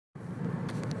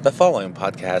The following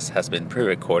podcast has been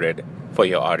pre-recorded for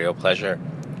your audio pleasure.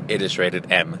 It is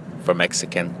rated M for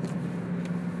Mexican.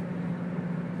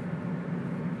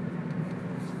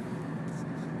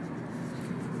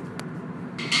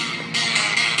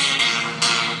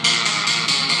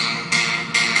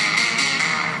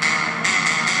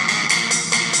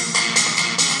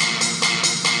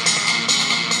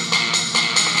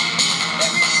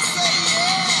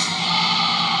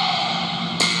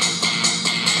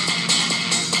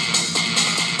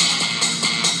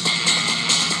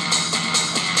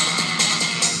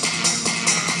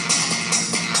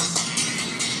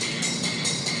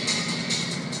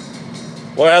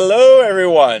 Well, hello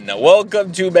everyone.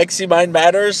 Welcome to Mexi Mind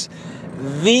Matters,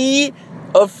 the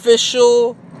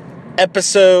official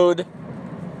episode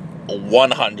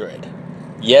 100.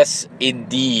 Yes,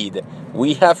 indeed.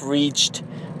 We have reached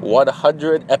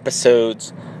 100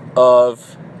 episodes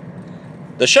of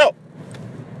the show.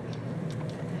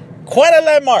 Quite a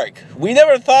landmark. We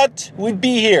never thought we'd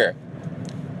be here.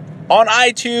 On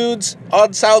iTunes,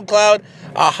 on SoundCloud,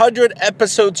 100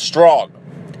 episodes strong.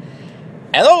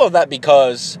 And all of that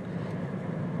because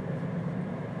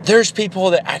there's people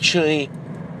that actually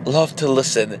love to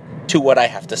listen to what I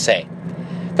have to say.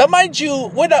 Now, mind you,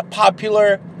 we're not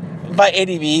popular by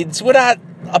any means. We're not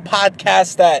a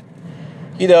podcast that,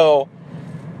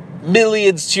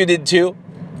 millions tune into.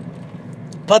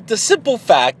 But the simple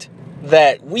fact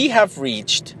that we have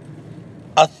reached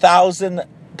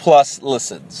 1,000+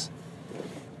 listens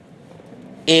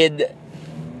in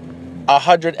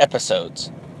 100 episodes.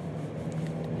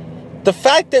 The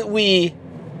fact that we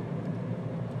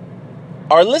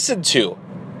are listened to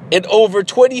in over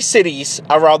 20 cities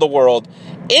around the world,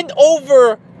 in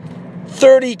over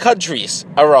 30 countries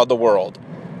around the world.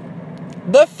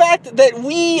 The fact that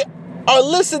we are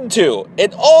listened to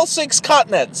in all 6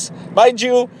 continents. Mind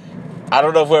you, I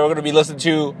don't know if we're going to be listened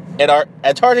to in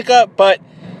Antarctica, but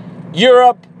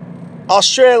Europe,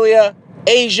 Australia,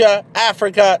 Asia,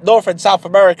 Africa, North and South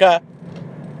America.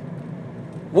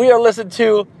 We are listened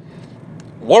to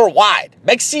worldwide.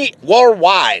 Mexi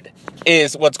worldwide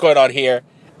is what's going on here.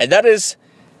 And that is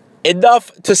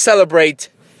enough to celebrate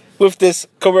with this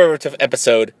commemorative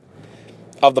episode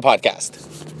of the podcast.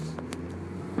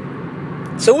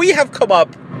 So we have come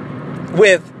up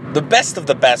with the best of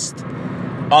the best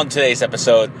on today's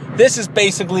episode. This is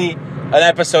basically an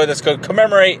episode that's going to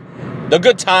commemorate the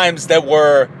good times that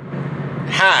were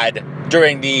had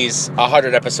during these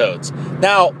 100 episodes.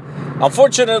 Now,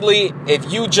 unfortunately,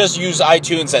 if you just use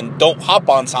iTunes and don't hop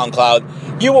on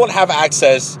SoundCloud, you won't have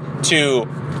access to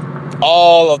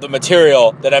all of the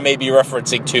material that I may be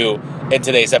referencing to in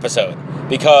today's episode.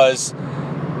 Because,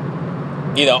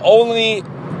 only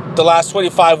the last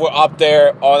 25 were up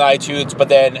there on iTunes, but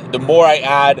then the more I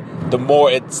add, the more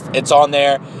it's on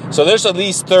there. So there's at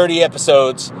least 30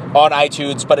 episodes on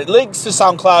iTunes, but it links to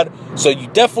SoundCloud, so you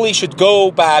definitely should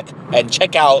go back and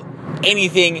check out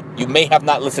anything you may have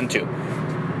not listened to.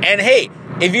 And hey,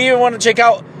 if you even want to check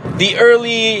out the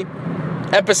early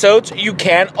episodes, you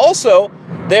can. Also,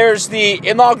 there's the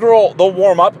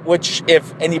warm-up, which,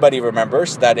 if anybody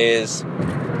remembers, that is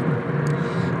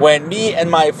when me and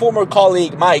my former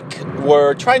colleague Mike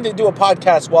were trying to do a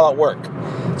podcast while at work.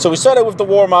 So we started with the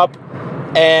warm-up,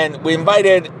 and we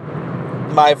invited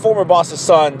my former boss's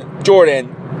son,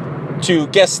 Jordan, to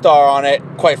guest star on it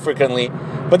quite frequently.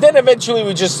 But then eventually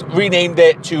we just renamed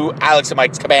it to Alex and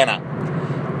Mike's Cabana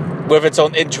with its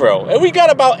own intro. And we got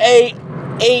about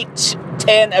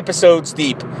 10 episodes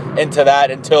deep into that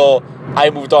until I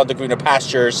moved on to greener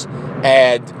pastures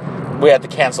and we had to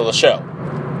cancel the show.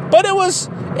 But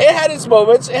it had its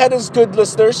moments. It had its good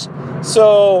listeners.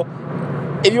 So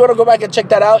if you want to go back and check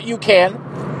that out, you can.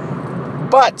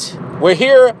 But we're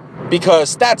here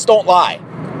because stats don't lie.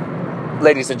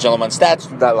 Ladies and gentlemen, stats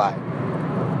do not lie.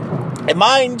 And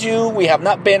mind you, we have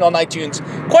not been on iTunes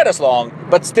quite as long,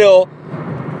 but still,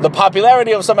 the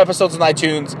popularity of some episodes on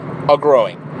iTunes are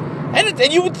growing.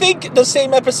 And you would think the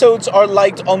same episodes are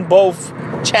liked on both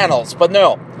channels, but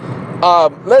no.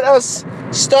 Let us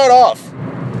start off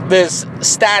this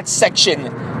stats section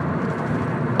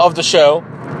of the show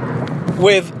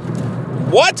with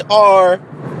what are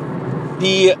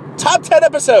the top 10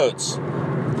 episodes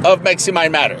of Mexi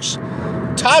Mind Matters.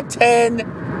 Top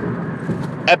 10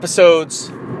 episodes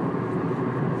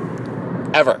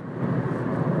ever.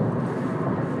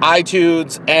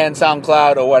 iTunes and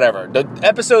SoundCloud or whatever. The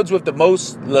episodes with the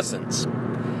most listens.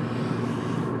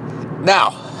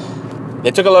 Now,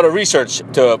 it took a lot of research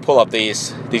to pull up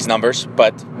these numbers,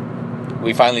 but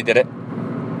we finally did it.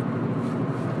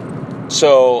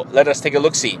 So let us take a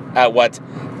look-see at what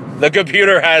the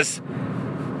computer has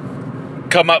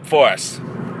come up for us.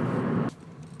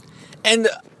 And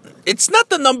it's not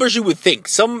the numbers you would think.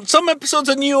 Some episodes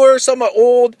are newer, some are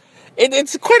old.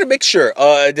 It's quite a mixture,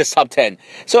 this top 10.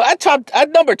 So at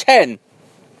number 10,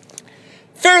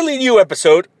 fairly new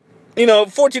episode,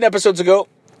 14 episodes ago,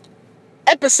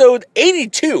 episode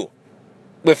 82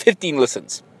 with 15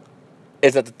 listens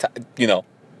is at the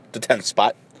 10th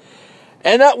spot.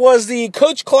 And that was the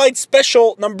Coach Clyde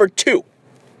special number 2.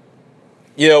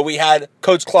 We had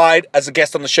Coach Clyde as a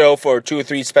guest on the show for 2 or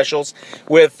 3 specials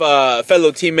with fellow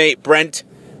teammate Brent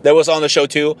that was on the show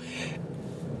too.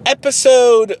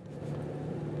 Episode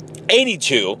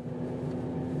 82,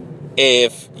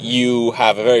 if you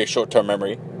have a very short-term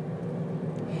memory,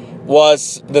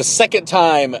 was the second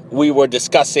time we were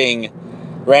discussing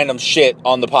random shit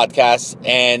on the podcast,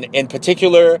 and in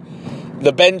particular,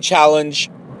 the Ben challenge,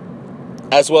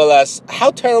 as well as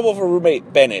how terrible of a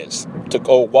roommate Ben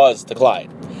was to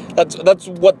Clyde. That's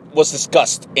what was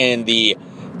discussed in the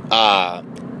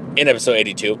in episode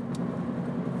 82.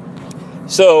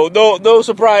 So no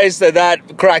surprise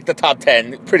that cracked the top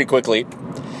 10 pretty quickly.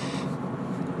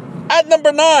 At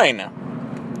number 9,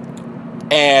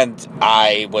 and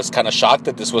I was kind of shocked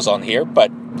that this was on here,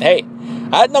 but hey,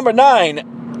 at number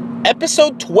 9,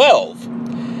 episode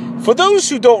 12. For those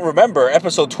who don't remember,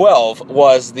 episode 12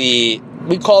 was we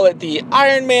call it the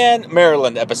Iron Man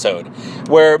Maryland episode,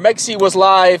 where Mexi was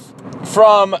live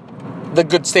from the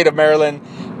good state of Maryland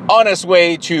on his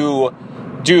way to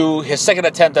do his second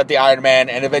attempt at the Iron Man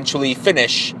and eventually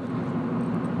finish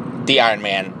the Iron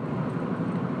Man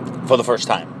for the first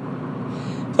time.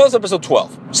 So that was episode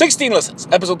 12. 16 listens.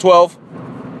 Episode 12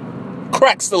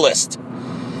 cracks the list.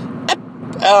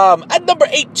 At number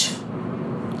 8,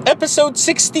 episode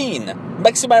 16.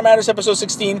 Mexi Matters episode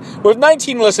 16 with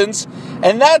 19 listens.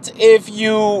 And that, if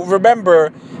you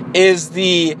remember, is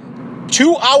the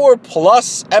 2-hour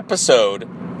plus episode.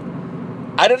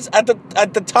 At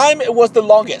the time, it was the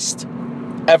longest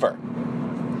ever.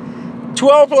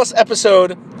 2-hour plus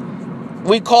episode.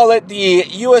 We call it the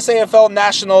USAFL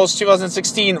Nationals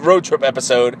 2016 road trip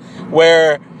episode,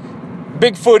 where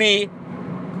Big Footy,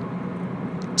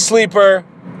 Sleeper,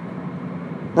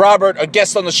 Robert are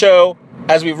guests on the show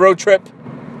as we road trip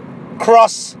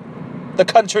across the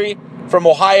country from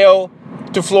Ohio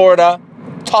to Florida,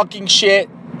 talking shit,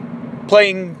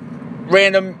 playing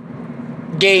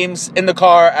random games in the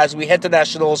car as we head to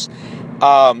Nationals, in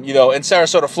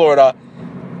Sarasota, Florida,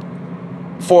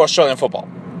 for Australian football.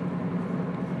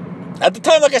 At the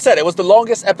time, like I said, it was the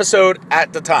longest episode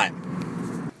at the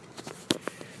time.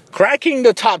 Cracking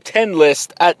the top 10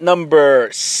 list at number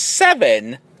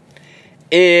 7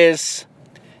 is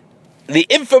the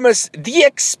infamous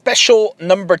DX Special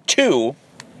number 2,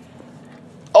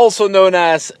 also known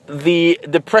as the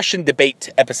Depression Debate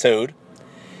episode.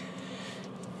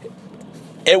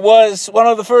 It was one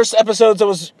of the first episodes that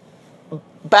was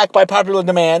backed by popular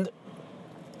demand,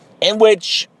 in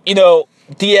which,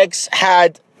 DX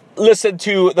had listened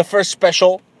to the first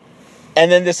special and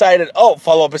then decided,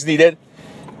 follow-up is needed,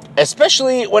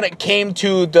 especially when it came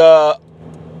to the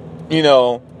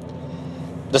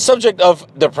subject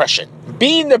of depression,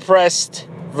 being depressed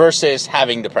versus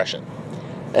having depression.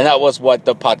 And that was what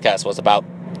the podcast was about.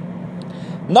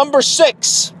 Number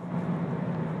 6,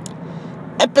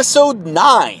 episode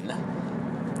 9.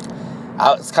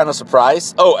 I was kind of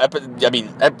surprised.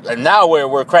 Now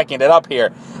we're cracking it up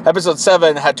here. Episode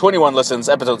 7 had 21 listens.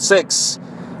 Number 6,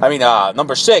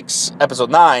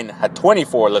 episode 9 had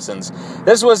 24 listens.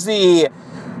 This was the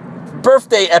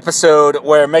birthday episode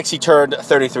where Mexi turned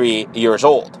 33 years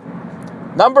old.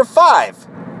 Number 5.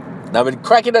 Now we're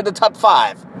cracking at the top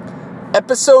 5.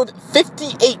 Episode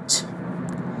 58.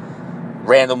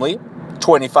 Randomly,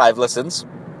 25 listens.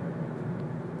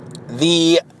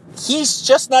 The He's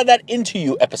Just Not That Into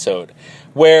You episode,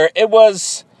 where it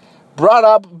was brought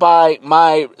up by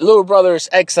my little brother's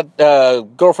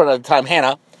ex-girlfriend at the time,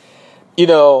 Hannah,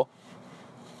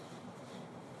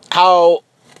 how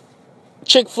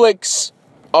chick flicks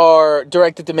are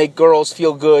directed to make girls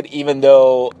feel good even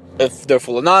though if they're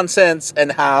full of nonsense,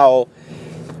 and how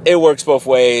it works both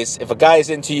ways. If a guy's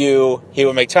into you, he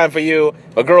will make time for you.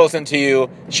 If a girl's into you,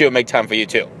 she will make time for you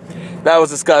too. That was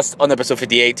discussed on episode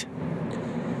 58.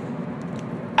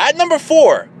 At number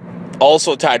 4,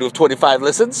 also tied with 25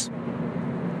 listens,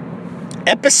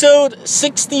 episode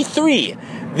 63.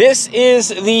 This is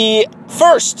the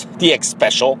first DX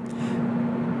special,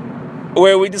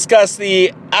 where we discuss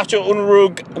the After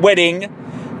Unrug wedding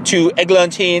to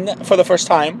Eglantine for the first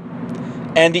time,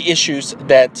 and the issues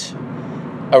that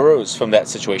arose from that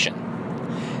situation.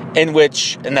 And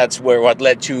that's what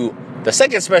led to the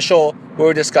second special, where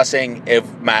we're discussing if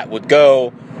Matt would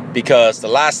go because the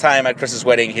last time at Chris's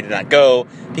wedding, he did not go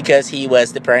because he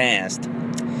was depressed.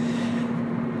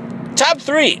 Top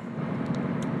 3.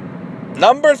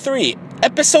 Number 3,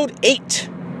 episode 8.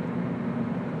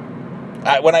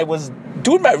 When I was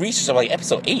doing my research, I'm like,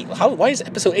 episode 8? Why is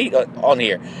episode 8 on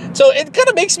here? So it kind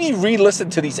of makes me re-listen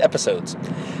to these episodes.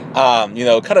 Kind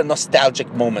of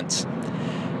nostalgic moments.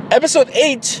 Episode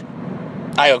 8,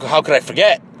 how could I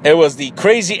forget? It was the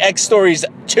Crazy Ex Stories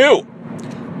 2.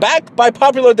 Back by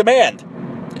popular demand.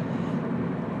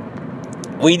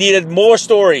 We needed more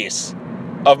stories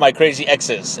of my crazy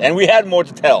exes, and we had more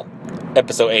to tell.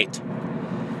 Episode 8.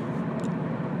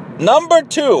 Number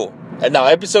 2, and now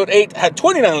episode 8 had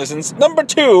 29 listens. Number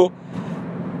 2,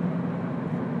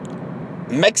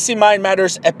 Meximind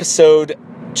Matters episode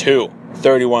 2,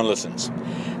 31 listens.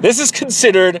 This is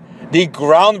considered the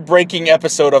groundbreaking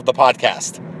episode of the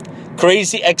podcast.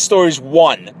 Crazy Ex Stories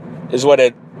 1 is what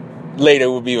it later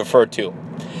will be referred to.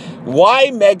 Why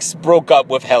Megs broke up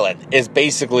with Helen is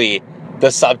basically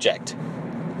the subject.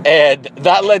 And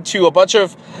that led to a bunch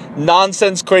of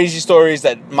nonsense crazy stories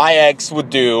that my ex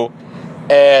would do.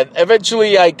 And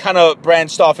eventually I kind of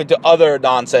branched off into other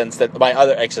nonsense that my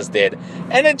other exes did.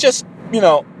 And it just,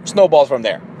 snowballed from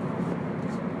there.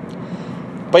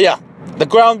 But yeah, the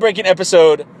groundbreaking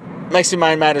episode,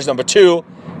 Meximind Matters number 2,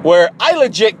 where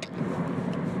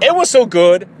it was so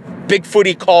good, Big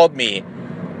Footy called me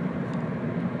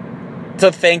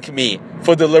to thank me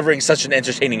for delivering such an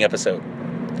entertaining episode.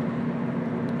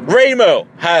 Ramo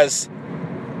has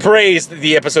praised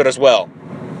the episode as well.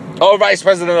 Our vice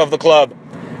president of the club,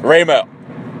 Ramo.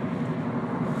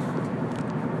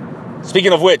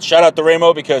 Speaking of which, shout out to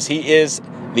Ramo because he is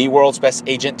the world's best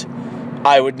agent.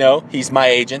 I would know. He's my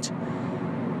agent.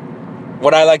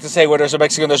 What I like to say, where there's a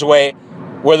Mexican, there's a way.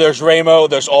 Where there's Ramo,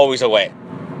 there's always a way.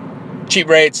 Cheap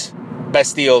rates,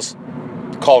 best deals,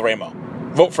 call Ramo.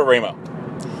 Vote for Ramo.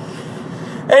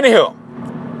 Anywho,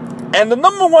 and the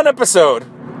number 1 episode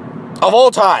of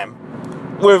all time,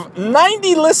 with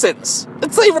 90 listens.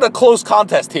 It's not even a close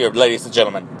contest here, ladies and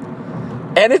gentlemen.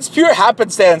 And it's pure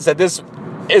happenstance that this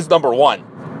is number 1.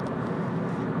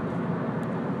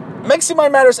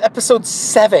 Meximind Matters episode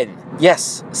 7.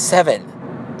 Yes, 7.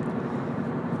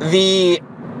 The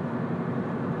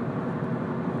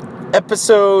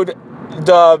episode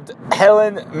dubbed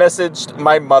Helen Messaged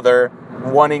My Mother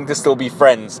Wanting to Still Be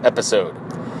Friends episode.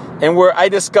 And where I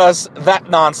discuss that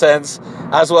nonsense,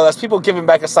 as well as people giving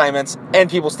back assignments and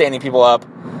people standing people up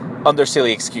under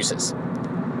silly excuses.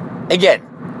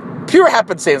 Again, pure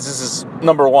happenstance, this is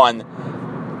number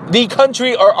 1. The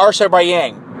country or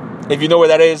Azerbaijan, if you know where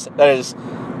that is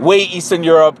way Eastern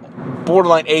Europe,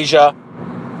 borderline Asia,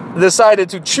 decided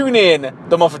to tune in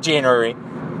the month of January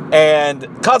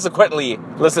and consequently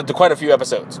listen to quite a few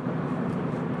episodes.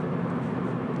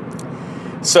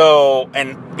 So,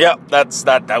 and yeah,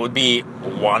 that would be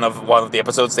one of the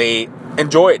episodes they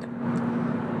enjoyed.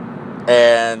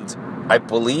 And I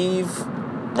believe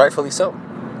rightfully so.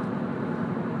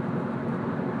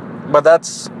 But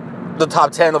that's the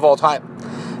top 10 of all time.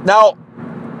 Now,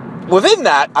 within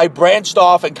that, I branched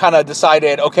off and kind of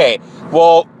decided, okay,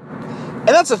 well, and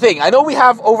that's the thing. I know we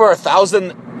have over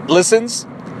 1,000 listens,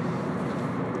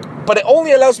 but it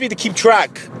only allows me to keep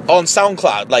track on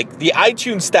SoundCloud. Like the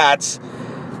iTunes stats,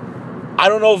 I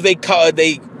don't know if they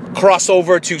cross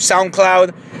over to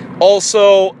SoundCloud.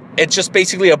 Also, it's just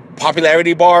basically a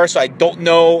popularity bar, so I don't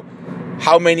know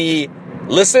how many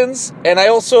listens, and I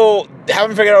also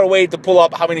haven't figured out a way to pull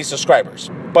up how many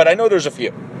subscribers. But I know there's a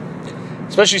few,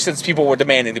 especially since people were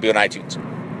demanding to be on iTunes.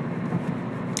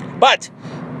 But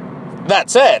that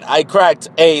said, I cracked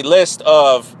a list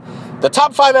of the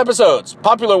top 5 episodes,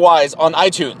 popular-wise, on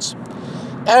iTunes.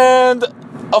 And,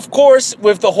 of course,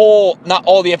 with the whole not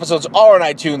all the episodes are on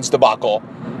iTunes debacle,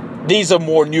 these are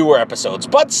more newer episodes.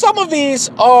 But some of these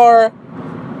are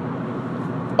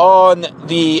on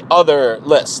the other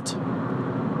list.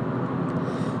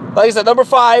 Like I said, number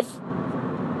 5,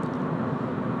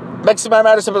 Meximind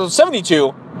Matters episode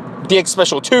 72, DX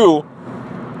Special 2,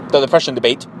 the Depression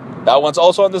Debate. That one's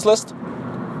also on this list.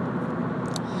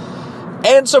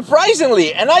 And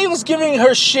surprisingly, and I was giving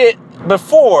her shit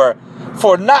before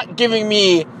for not giving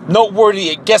me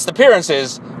noteworthy guest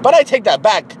appearances, but I take that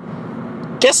back.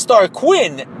 Guest star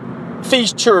Quinn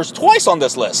features twice on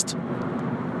this list.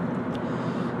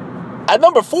 At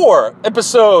number 4,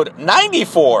 episode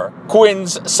 94,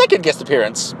 Quinn's second guest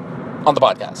appearance on the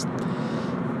podcast.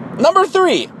 Number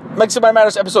 3, Meximind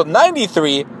Matters episode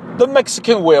 93, The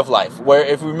Mexican Way of Life, where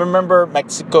if we remember,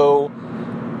 Mexico,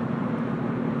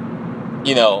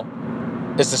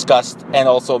 is discussed, and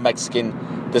also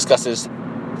Mexican discusses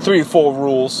 3 or 4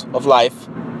 rules of life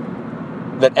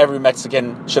that every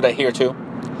Mexican should adhere to.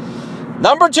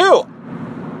 Number 2,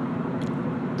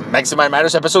 Mexican Mind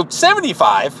Matters episode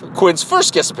 75, Quinn's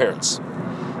first guest appearance.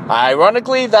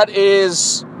 Ironically, that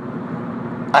is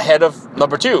ahead of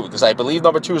number 2, because I believe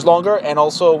number 2 is longer, and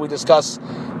also we discuss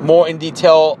more in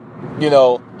detail,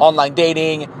 online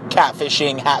dating,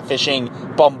 catfishing,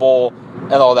 hatfishing, Bumble,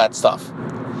 and all that stuff.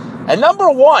 And number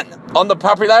 1 on the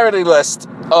popularity list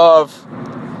of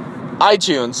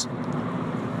iTunes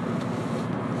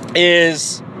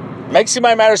is Mexican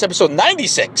Mind Matters episode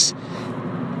 96.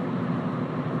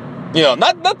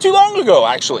 Not too long ago,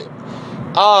 actually.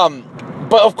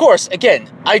 But of course, again,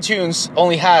 iTunes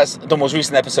only has the most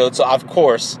recent episode, so of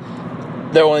course,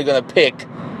 they're only going to pick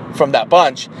from that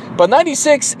bunch. But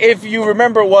 96, if you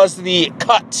remember, was the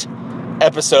cut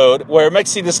episode where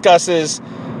Mexi discusses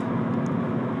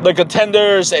the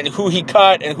contenders and who he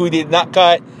cut and who he did not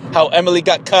cut, how Emily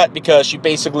got cut because she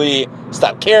basically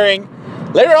stopped caring.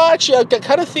 Later on, actually, I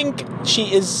kind of think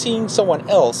she is seeing someone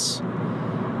else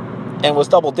and was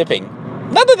double dipping.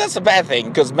 Not that that's a bad thing,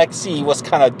 because Mexi was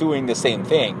kind of doing the same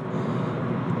thing.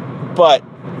 But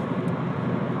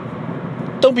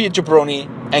don't be a jabroni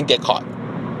and get caught.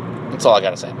 That's all I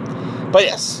gotta say. But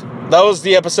yes, that was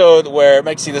the episode where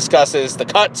Mexi discusses the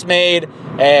cuts made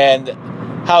and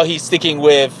how he's sticking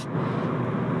with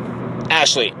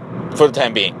Ashley for the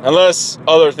time being. Unless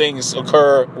other things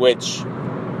occur, which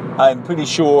I'm pretty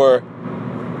sure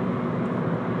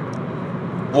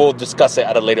we'll discuss it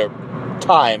at a later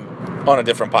time on a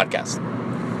different podcast.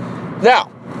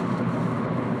 Now,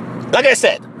 like I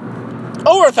said,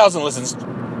 over 1,000 listens.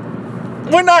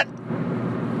 We're not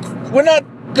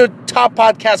the top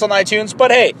podcast on iTunes, but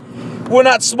hey, we're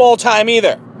not small time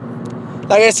either.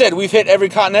 Like I said, we've hit every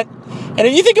continent. And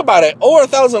if you think about it, over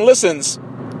 1,000 listens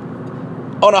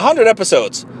on 100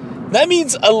 episodes, that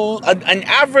means an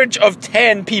average of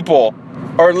 10 people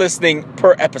are listening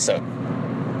per episode.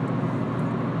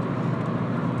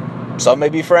 Some may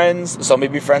be friends, some may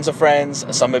be friends of friends,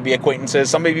 some may be acquaintances,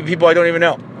 some may be people I don't even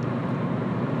know.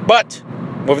 But,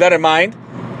 with that in mind,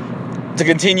 to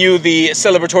continue the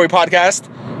celebratory podcast,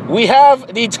 we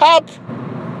have the top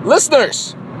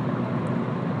listeners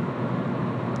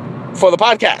for the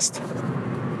podcast.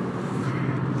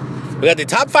 We got the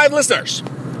top 5 listeners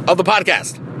of the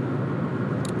podcast.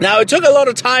 Now, it took a lot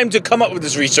of time to come up with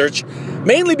this research,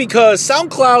 mainly because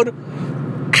SoundCloud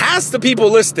has the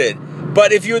people listed.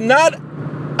 But if you're not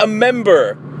a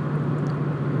member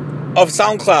of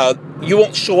SoundCloud, you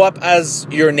won't show up as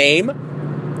your name.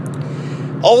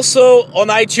 Also, on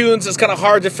iTunes, it's kind of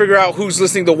hard to figure out who's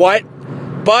listening to what.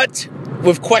 But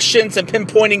with questions and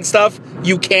pinpointing stuff,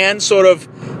 you can sort of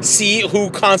see who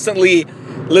constantly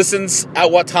listens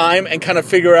at what time and kind of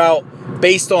figure out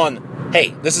based on,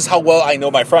 hey, this is how well I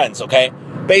know my friends, okay?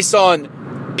 Based on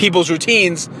people's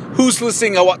routines, who's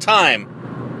listening at what time.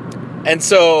 And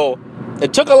so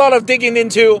it took a lot of digging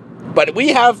into, but we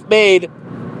have made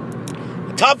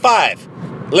a top 5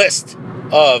 list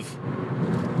of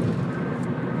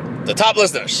the top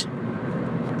listeners.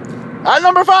 At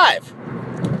number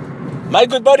 5, my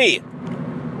good buddy,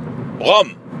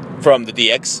 Rum from the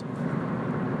DX.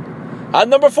 At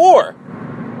number 4,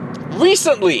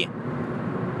 recently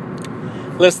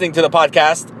listening to the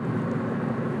podcast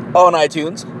on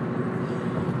iTunes,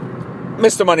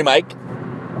 Mr. Money Mike.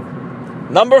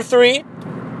 Number 3,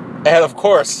 and of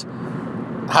course,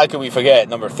 how can we forget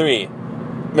number 3,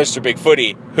 Mr. Big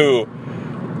Footy, who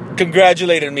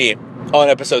congratulated me on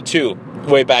episode 2,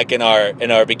 way back in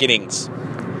our beginnings.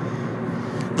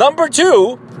 Number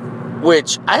 2,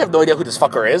 which I have no idea who this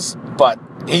fucker is, but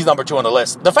he's number 2 on the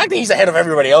list. The fact that he's ahead of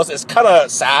everybody else is kind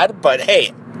of sad, but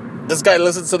hey, this guy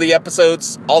listens to the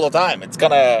episodes all the time. It's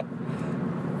kind of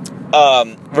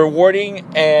rewarding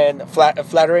and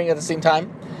flattering at the same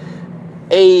time.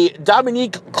 A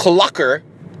Dominique Clocker,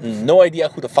 no idea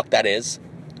who the fuck that is,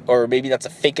 or maybe that's a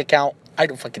fake account, I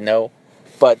don't fucking know,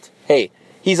 but hey,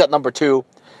 he's at number 2.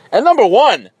 And number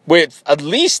 1, with at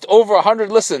least over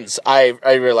 100 listens, I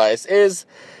realized, is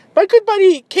my good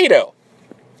buddy Kato,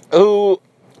 who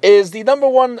is the number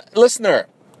 1 listener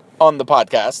on the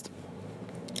podcast.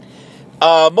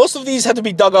 Most of these had to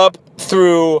be dug up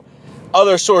through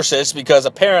other sources, because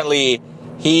apparently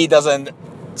he doesn't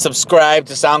subscribe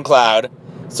to SoundCloud,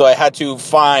 so I had to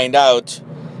find out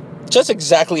just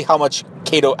exactly how much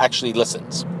Kato actually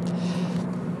listens.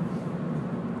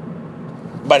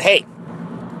 But hey,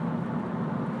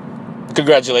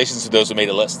 congratulations to those who made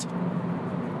the list.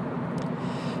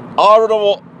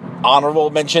 Honorable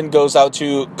mention goes out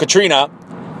to Katrina,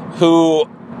 who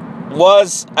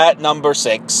was at number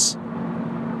 6,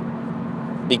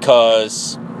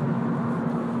 because,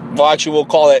 well, actually we'll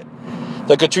call it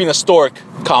the Katrina Stork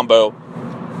combo,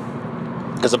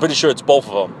 because I'm pretty sure it's both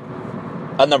of them,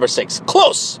 at number 6.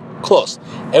 Close.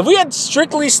 If we had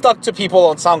strictly stuck to people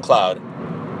on SoundCloud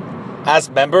as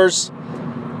members,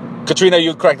 Katrina,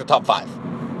 you'd crack the top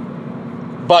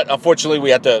 5. But unfortunately, we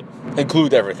had to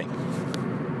include everything.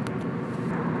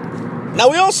 Now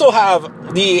we also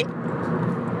have the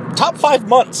top 5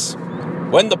 months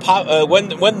when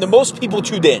the most people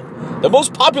tuned in, the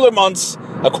most popular months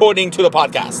according to the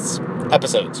podcast's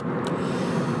episodes.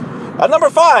 At number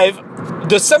 5,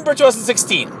 December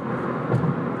 2016,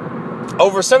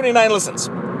 over 79 listens.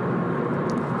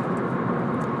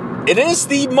 It is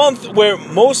the month where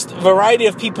most variety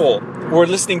of people were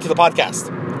listening to the podcast.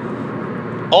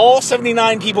 All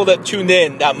 79 people that tuned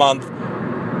in that month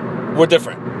were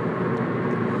different.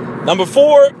 Number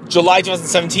 4, July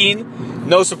 2017.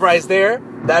 No surprise there.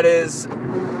 That is,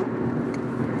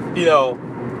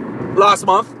 last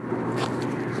month.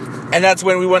 And that's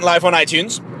when we went live on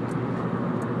iTunes.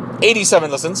 87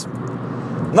 listens.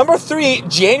 Number 3,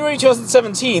 January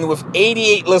 2017 with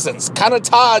 88 listens. Kind of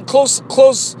close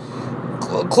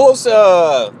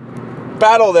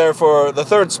battle there for the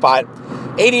third spot.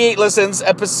 88 listens.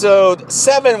 Episode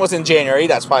 7 was in January.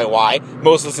 That's probably why.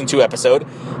 Most listened to episode.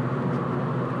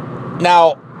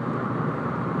 Now,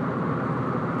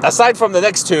 aside from the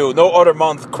next 2, no other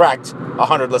month cracked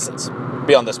 100 listens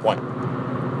beyond this point.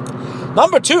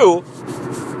 Number 2,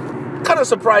 kind of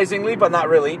surprisingly, but not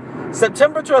really,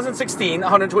 September 2016,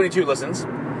 122 listens.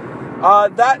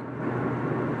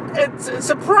 It's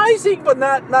surprising, but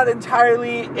not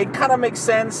entirely. It kind of makes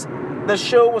sense. The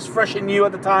show was fresh and new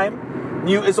at the time.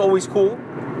 New is always cool.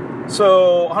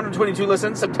 So 122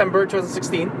 listens, September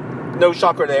 2016. No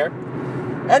shocker there.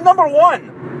 And number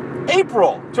 1,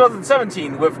 April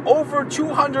 2017, with over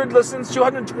 200 listens,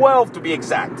 212 to be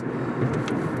exact.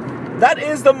 That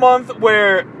is the month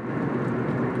where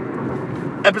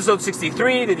episode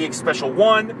 63, the DX Special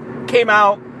 1, came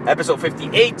out. Episode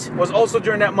 58 was also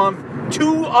during that month.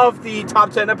 2 of the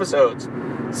top 10 episodes.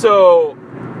 So,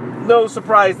 no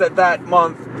surprise that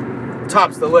month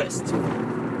tops the list.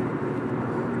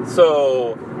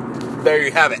 So, there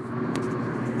you have it.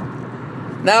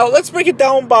 Now, let's break it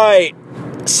down by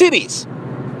cities.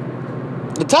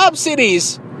 The top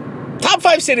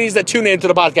 5 cities that tune into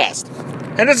the podcast.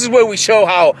 And this is where we show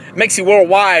how Mexi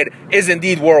Worldwide is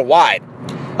indeed worldwide.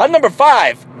 At number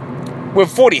 5,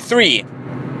 with 43,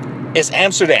 is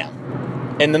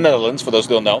Amsterdam in the Netherlands, for those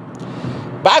who don't know.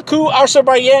 Baku,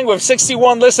 Azerbaijan with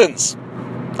 61 listens.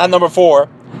 At number 4,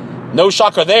 no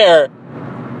shocker there.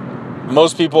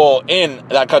 Most people in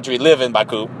that country live in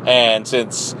Baku, and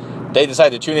since they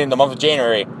decided to tune in the month of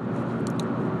January,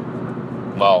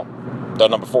 well, they're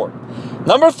number 4.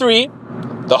 Number 3,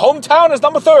 the hometown is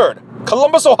number 3rd.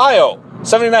 Columbus, Ohio,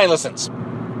 79 listens.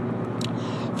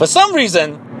 For some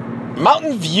reason,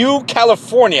 Mountain View,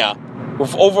 California,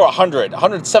 with over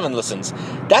 107 listens.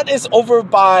 That is over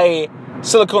by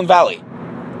Silicon Valley.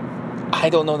 I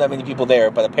don't know that many people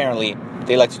there, but apparently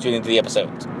they like to tune into the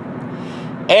episodes.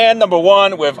 And number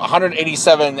 1 with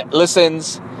 187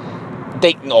 listens,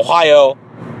 Dayton, Ohio.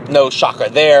 No shocker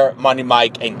there. Money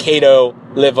Mike and Kato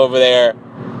live over there.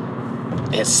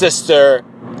 His sister,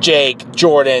 Jake,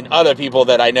 Jordan, other people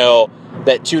that I know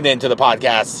that tune into the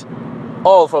podcast,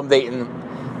 all from Dayton.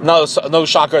 No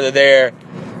shocker they're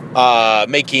there,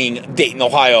 making Dayton,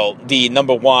 Ohio, the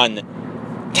number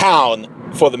 1 town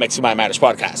for the Mexi Mind Matters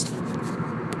podcast.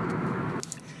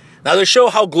 Now, to show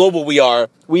how global we are,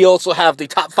 we also have the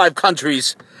top 5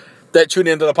 countries that tune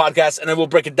into the podcast, and then we'll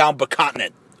break it down per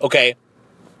continent, okay?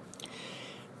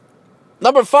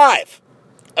 Number 5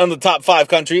 on the top 5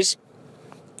 countries,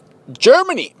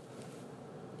 Germany,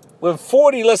 with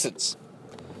 40 listens.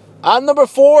 On number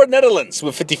 4, Netherlands,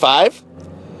 with 55.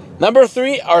 Number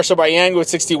 3, Azerbaijan, with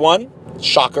 61.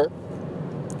 Shocker.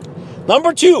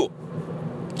 Number 2,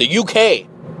 the UK,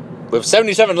 with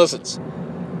 77 listens.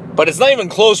 But it's not even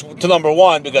close to number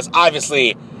 1, because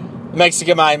obviously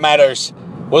Mexican Mind Matters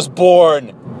was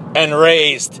born and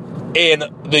raised in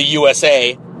the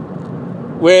USA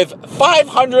with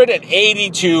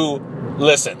 582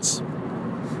 listens.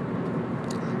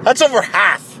 That's over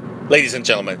half, ladies and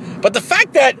gentlemen. But the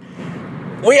fact that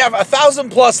we have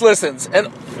 1,000+ listens,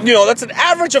 and that's an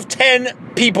average of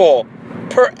 10 people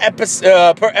per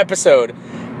episode,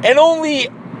 and only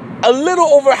a little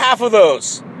over half of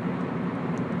those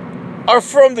are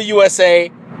from the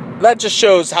USA, that just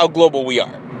shows how global we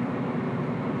are.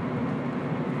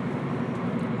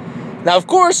 Now, of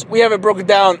course, we have it broken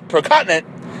down per continent.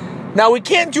 Now, we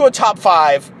can't do a top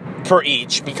 5 per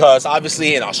each, because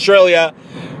obviously in Australia,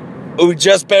 we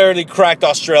just barely cracked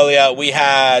Australia. We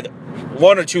had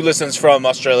 1 or 2 listens from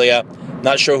Australia.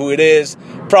 Not sure who it is.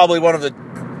 Probably one of the,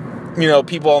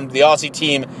 people on the Aussie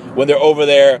team. When they're over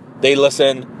there, they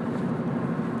listen.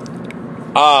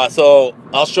 So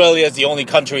Australia is the only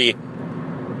country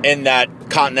in that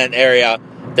continent area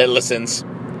that listens.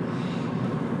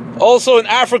 Also in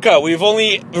Africa, we've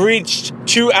only reached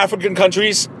 2 African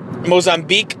countries,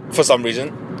 Mozambique for some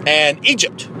reason, and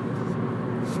Egypt.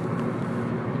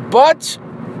 But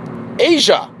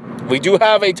Asia, we do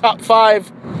have a top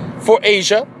 5 for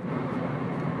Asia.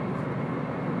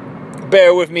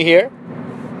 Bear with me here.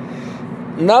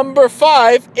 Number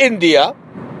 5, India.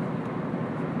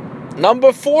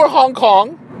 Number 4, Hong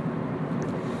Kong.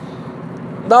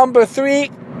 Number 3,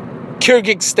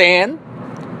 Kyrgyzstan.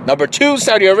 Number 2,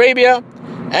 Saudi Arabia.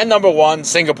 And number 1,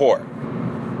 Singapore.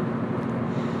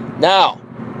 Now,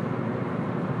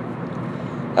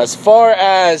 as far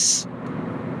as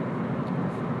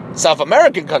South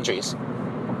American countries,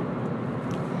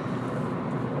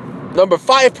 number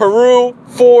 5, Peru.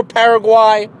 4,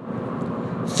 Paraguay.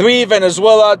 3,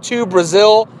 Venezuela. 2,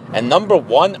 Brazil. And number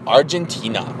 1,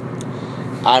 Argentina.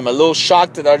 I'm a little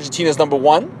shocked that Argentina is number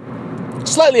 1.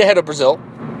 Slightly ahead of Brazil.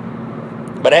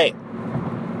 But hey.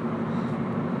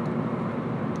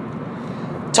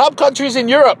 Top countries in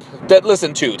Europe that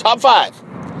listen to. Top 5.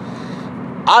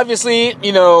 Obviously,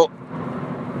 4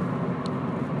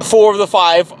 of the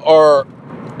 5 are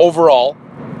overall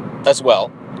as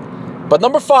well. But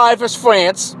number 5 is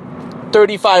France,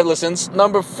 35 listens.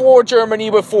 Number 4, Germany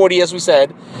with 40, as we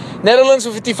said. Netherlands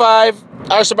with 55.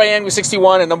 Azerbaijan with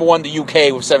 61. And number 1, the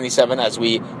UK with 77, as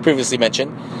we previously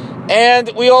mentioned. And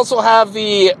we also have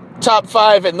the top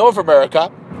 5 in North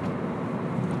America.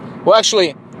 Well,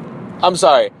 actually, I'm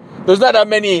sorry. There's not that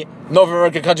many North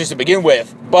American countries to begin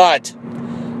with. But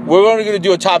we're only going to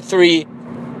do a top 3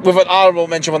 with an honorable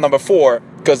mention for number 4.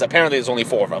 Because apparently there's only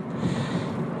 4 of them.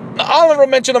 Honorable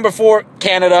mention number 4,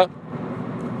 Canada.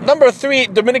 Number 3,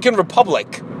 Dominican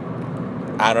Republic.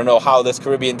 I don't know how this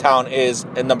Caribbean town is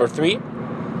in number 3,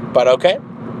 but okay.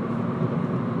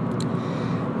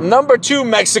 Number 2,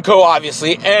 Mexico,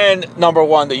 obviously, and number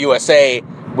 1, the USA,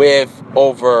 with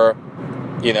over,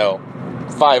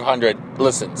 500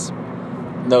 listens.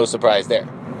 No surprise there.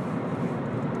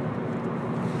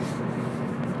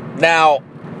 Now,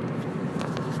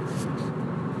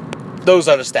 those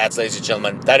are the stats, ladies and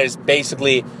gentlemen. That is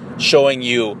basically showing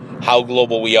you how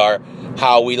global we are,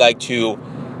 how we like to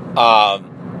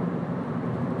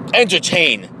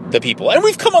entertain the people. And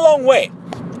we've come a long way.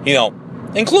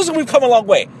 Inclusive, we've come a long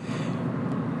way.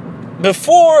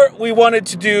 Before, we wanted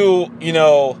to do,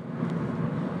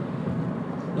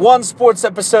 one sports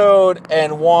episode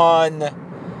and one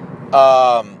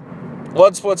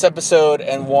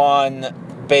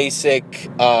basic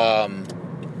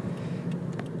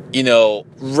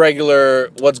regular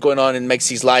what's going on in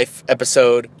Mexi's life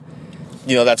episode.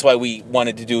 That's why we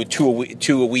wanted to do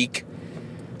two a week.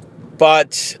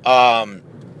 But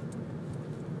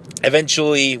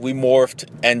eventually we morphed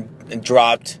and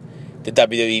dropped the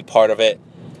WWE part of it.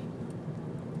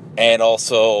 And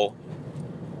also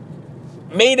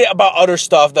made it about other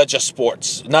stuff, not just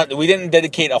sports. We didn't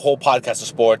dedicate a whole podcast to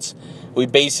sports. We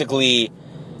basically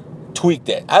tweaked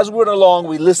it. As we went along,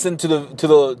 we listened to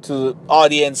the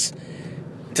audience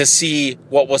to see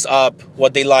what was up,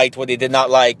 what they liked, what they did not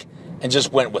like, and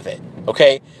just went with it.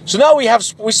 Okay? So now we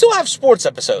still have sports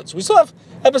episodes. We still have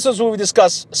episodes where we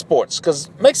discuss sports, because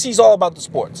Mexi's all about the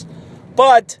sports.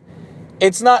 But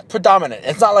it's not predominant.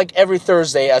 It's not like every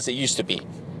Thursday as it used to be.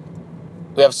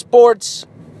 We have sports,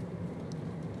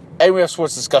 and we have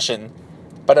sports discussion,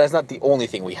 but that's not the only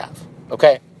thing we have.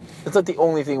 Okay? It's not the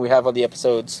only thing we have on the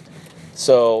episodes.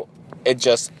 So it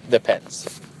just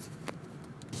depends.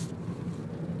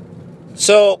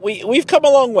 So we've come a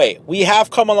long way. We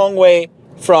have come a long way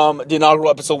from the inaugural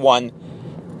episode 1.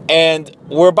 And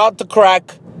we're about to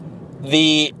crack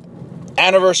the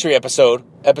anniversary episode.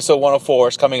 Episode 104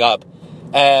 is coming up.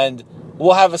 And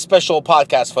we'll have a special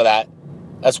podcast for that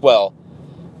as well.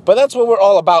 But that's what we're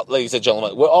all about, ladies and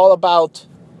gentlemen. We're all about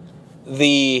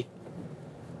the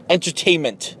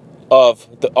entertainment of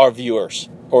our viewers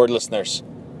or listeners,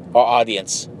 our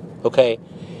audience. Okay?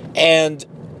 And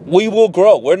we will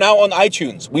grow. We're now on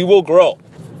iTunes. We will grow.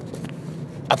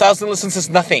 1,000 listens is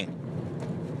nothing.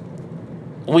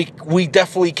 We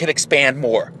definitely can expand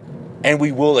more. And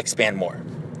we will expand more.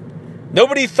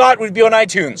 Nobody thought we'd be on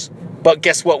iTunes. But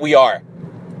guess what? We are.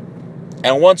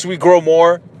 And once we grow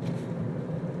more,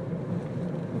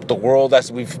 the world,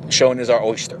 as we've shown, is our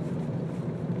oyster.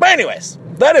 But anyways,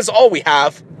 that is all we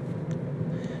have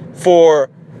for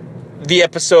the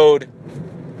episode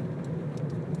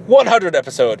 100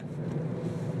 episode.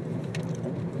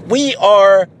 we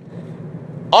are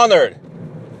honored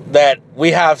that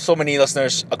we have so many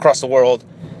listeners across the world.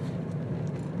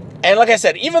 And like I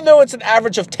said, even though it's an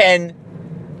average of 10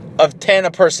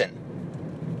 a person,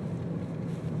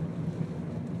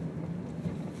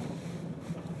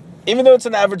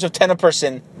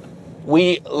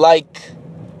 we like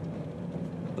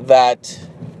that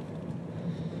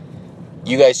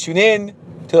you guys tune in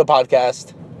to the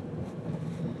podcast,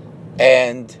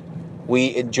 and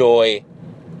we enjoy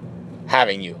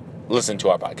having you listen to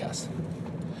our podcast.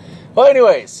 Well,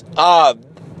 anyways,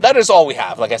 that is all we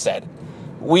have. Like I said,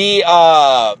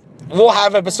 we'll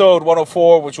have episode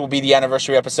 104, which will be the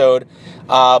anniversary episode.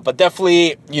 But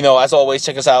definitely, as always,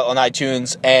 check us out on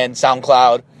iTunes and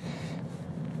SoundCloud.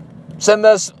 Send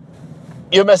us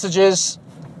your messages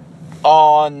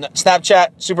on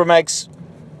Snapchat, Supermex.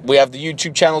 We have the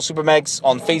YouTube channel, Supermex.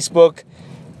 On Facebook,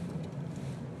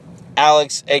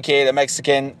 Alex, a.k.a. the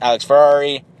Mexican, Alex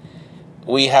Ferrari.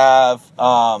 We have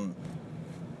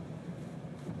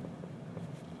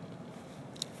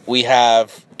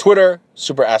Twitter,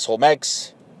 Super Asshole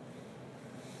Mex.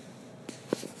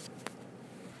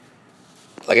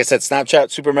 Like I said, Snapchat,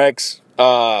 Supermex.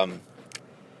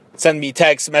 Send me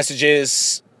text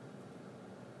messages,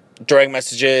 direct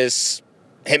messages,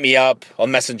 hit me up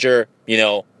on Messenger,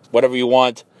 whatever you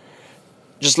want.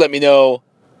 Just let me know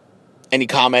any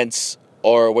comments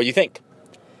or what you think.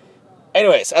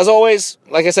 Anyways, as always,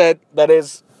 like I said, that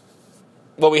is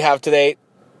what we have today.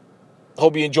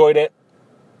 Hope you enjoyed it.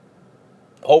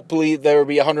 Hopefully there will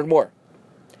be 100 more.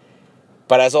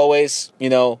 But as always,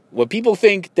 when people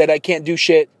think that I can't do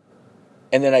shit,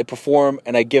 and then I perform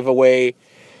and I give away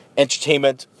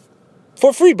entertainment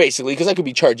for free, basically, because I could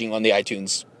be charging on the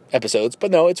iTunes episodes,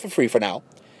 but no, it's for free for now.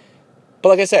 But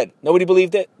like I said, nobody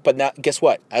believed it, but now, guess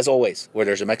what? As always, where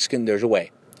there's a Mexican, there's a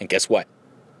way. And guess what?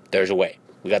 There's a way.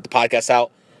 We got the podcast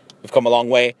out. We've come a long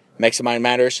way. Mexican Mind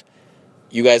Matters.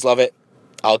 You guys love it.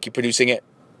 I'll keep producing it.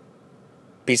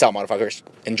 Peace out, motherfuckers.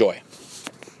 Enjoy.